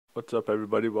What's up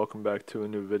everybody, welcome back to a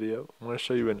new video. I'm going to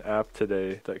show you an app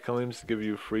today that claims to give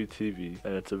you free TV,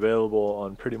 and it's available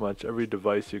on pretty much every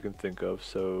device you can think of.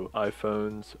 So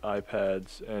iPhones,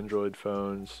 iPads, Android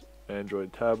phones,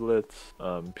 Android tablets,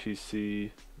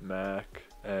 PC, Mac,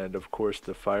 and of course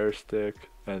the Fire Stick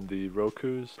and the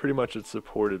Rokus. Pretty much it's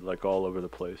supported like all over the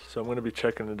place. So I'm going to be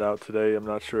checking it out today. I'm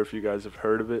not sure if you guys have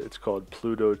heard of it. It's called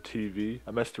Pluto TV.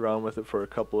 I messed around with it for a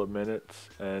couple of minutes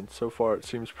and so far it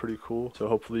seems pretty cool. So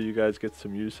hopefully you guys get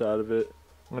some use out of it.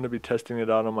 I'm going to be testing it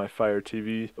out on my Fire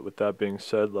TV. But with that being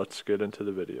said, let's get into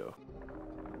the video.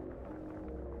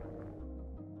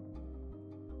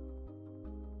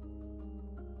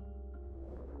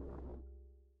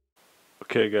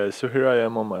 Okay guys, so here I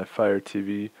am on my Fire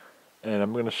TV and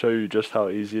I'm going to show you just how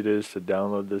easy it is to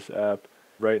download this app.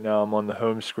 Right now I'm on the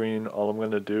home screen. All I'm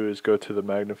going to do is go to the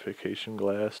magnification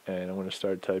glass and I'm going to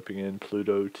start typing in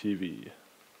Pluto TV.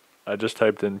 I just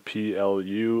typed in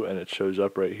PLU and it shows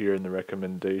up right here in the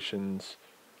recommendations.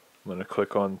 I'm going to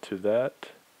click on to that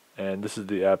and this is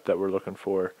the app that we're looking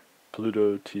for,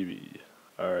 Pluto TV.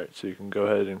 Alright, so you can go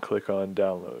ahead and click on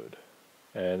download.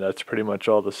 And that's pretty much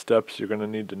all the steps you're going to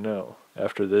need to know.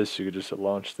 After this, you can just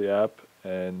launch the app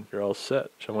and you're all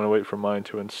set. So I'm going to wait for mine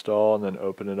to install and then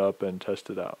open it up and test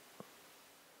it out.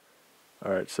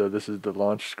 Alright, so this is the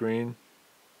launch screen.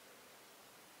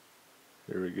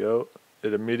 Here we go.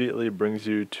 It immediately brings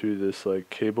you to this like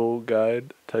cable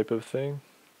guide type of thing.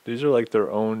 These are like their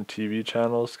own TV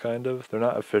channels kind of. They're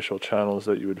not official channels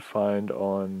that you would find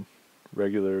on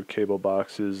regular cable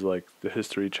boxes like the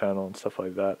History Channel and stuff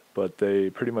like that, but they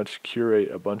pretty much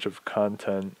curate a bunch of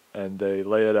content and they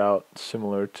lay it out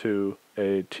similar to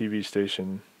a TV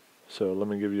station. So let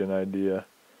me give you an idea.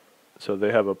 So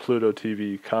they have a Pluto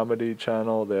TV comedy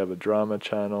channel, they have a drama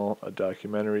channel, a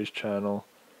documentaries channel,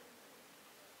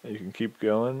 and you can keep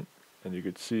going and you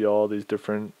can see all these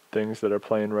different things that are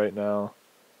playing right now.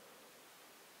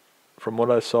 From what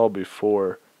I saw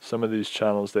before, some of these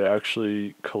channels, they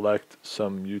actually collect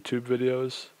some YouTube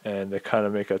videos and they kind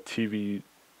of make a TV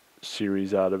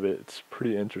series out of it. It's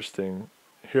pretty interesting.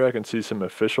 Here I can see some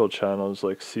official channels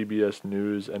like CBS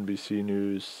News, NBC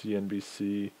News,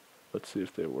 CNBC. Let's see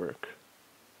if they work.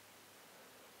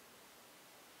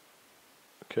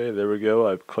 Okay, there we go.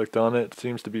 I've clicked on it. It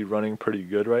seems to be running pretty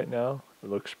good right now.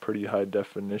 It looks pretty high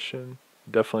definition.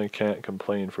 Definitely can't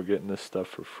complain for getting this stuff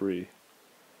for free.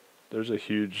 There's a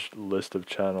huge list of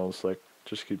channels, like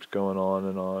just keeps going on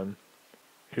and on.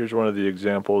 Here's one of the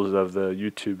examples of the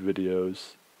YouTube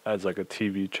videos as like a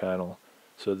TV channel.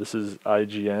 So this is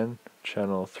IGN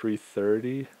channel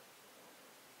 330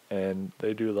 and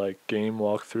they do like game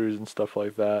walkthroughs and stuff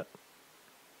like that.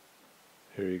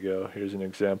 Here you go. Here's an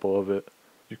example of it.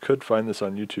 You could find this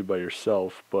on YouTube by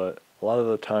yourself, but a lot of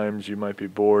the times you might be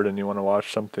bored and you want to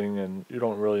watch something and you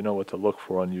don't really know what to look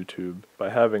for on YouTube. By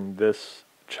having this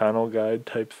channel guide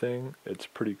type thing, it's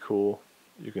pretty cool.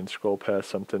 You can scroll past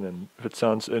something and if it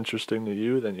sounds interesting to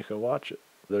you, then you can watch it.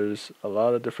 There's a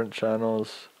lot of different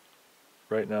channels.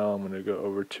 Right now I'm going to go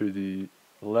over to the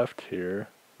left here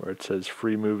where it says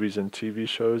free movies and TV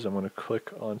shows. I'm going to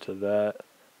click onto that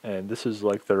and this is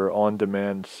like their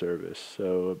on-demand service.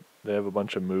 So they have a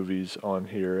bunch of movies on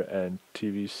here and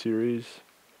TV series.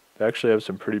 They actually have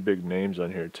some pretty big names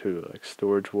on here too, like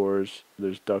Storage Wars,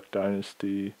 there's Duck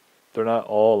Dynasty. They're not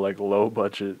all like low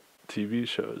budget TV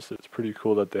shows. It's pretty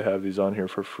cool that they have these on here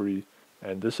for free.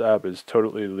 And this app is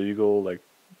totally legal. Like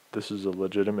this is a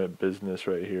legitimate business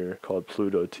right here called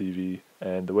Pluto TV.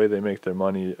 And the way they make their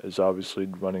money is obviously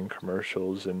running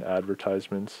commercials and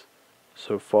advertisements.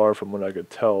 So far from what I could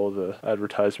tell, the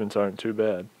advertisements aren't too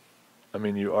bad. I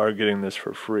mean, you are getting this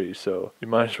for free, so you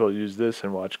might as well use this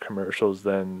and watch commercials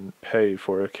than pay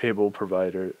for a cable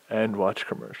provider and watch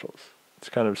commercials. It's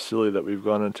kind of silly that we've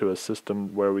gone into a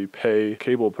system where we pay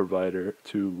cable provider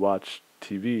to watch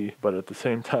TV, but at the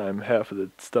same time, half of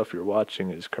the stuff you're watching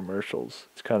is commercials.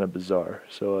 It's kind of bizarre.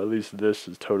 So at least this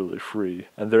is totally free,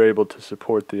 and they're able to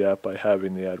support the app by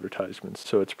having the advertisements,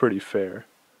 so it's pretty fair.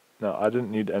 Now, I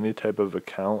didn't need any type of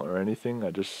account or anything.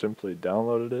 I just simply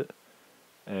downloaded it,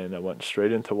 and I went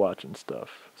straight into watching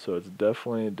stuff. So it's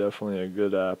definitely a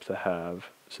good app to have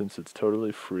since it's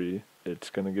totally free.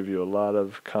 It's going to give you a lot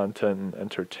of content and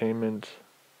entertainment.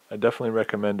 I definitely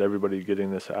recommend everybody getting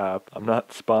this app. I'm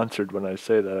not sponsored when I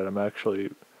say that. I'm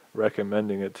actually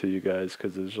recommending it to you guys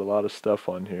because there's a lot of stuff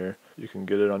on here. You can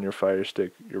get it on your Fire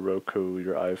Stick, your Roku,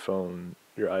 your iPhone,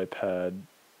 your iPad.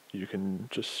 You can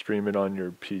just stream it on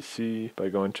your PC by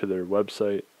going to their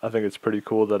website. I think it's pretty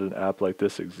cool that an app like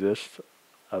this exists.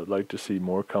 I would like to see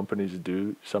more companies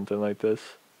do something like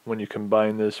this. When you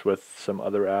combine this with some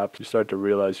other apps, you start to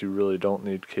realize you really don't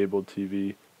need cable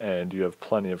TV. and you have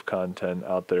plenty of content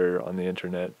out there on the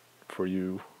internet for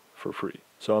you for free.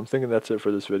 So I'm thinking that's it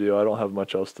for this video. I don't have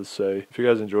much else to say. If you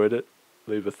guys enjoyed it,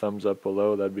 leave a thumbs up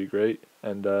below, that'd be great.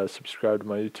 And subscribe to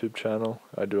my YouTube channel.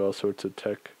 I do all sorts of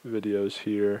tech videos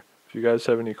here. If you guys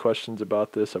have any questions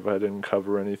about this, if I didn't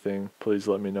cover anything, please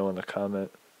let me know in the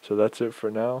comment. So that's it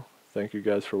for now. Thank you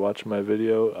guys for watching my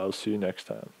video. I'll see you next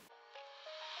time.